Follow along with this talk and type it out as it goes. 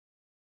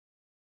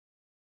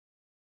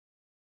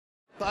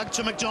Bug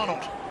to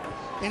McDonald.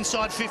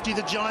 Inside 50,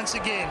 the Giants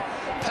again.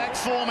 Pack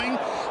forming.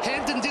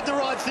 Hampton did the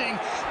right thing.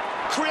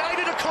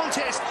 Created a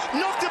contest.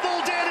 Knocked the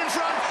ball down in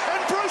front. And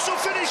Bruce will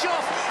finish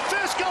off.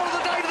 First goal of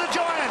the day to the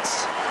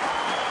Giants.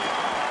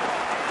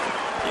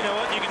 You know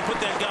what? You can put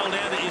that goal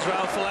down to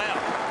Israel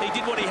Folau. He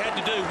did what he had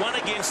to do. 1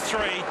 against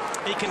 3.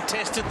 He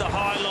contested the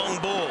high,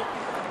 long ball.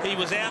 He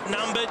was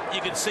outnumbered.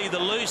 You could see the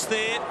loose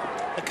there.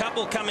 A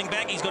couple coming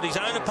back. He's got his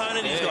own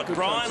opponent. He's got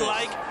Brian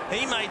Lake.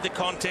 He made the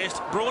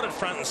contest, brought it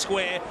front and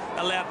square,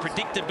 allowed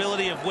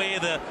predictability of where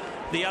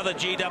the other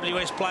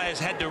GWS players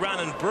had to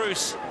run. And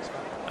Bruce,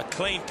 a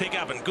clean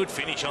pick-up and good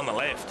finish on the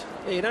left.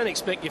 Yeah, you don't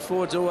expect your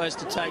forwards always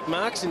to take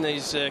marks in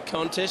these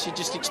contests. You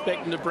just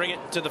expect them to bring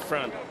it to the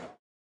front.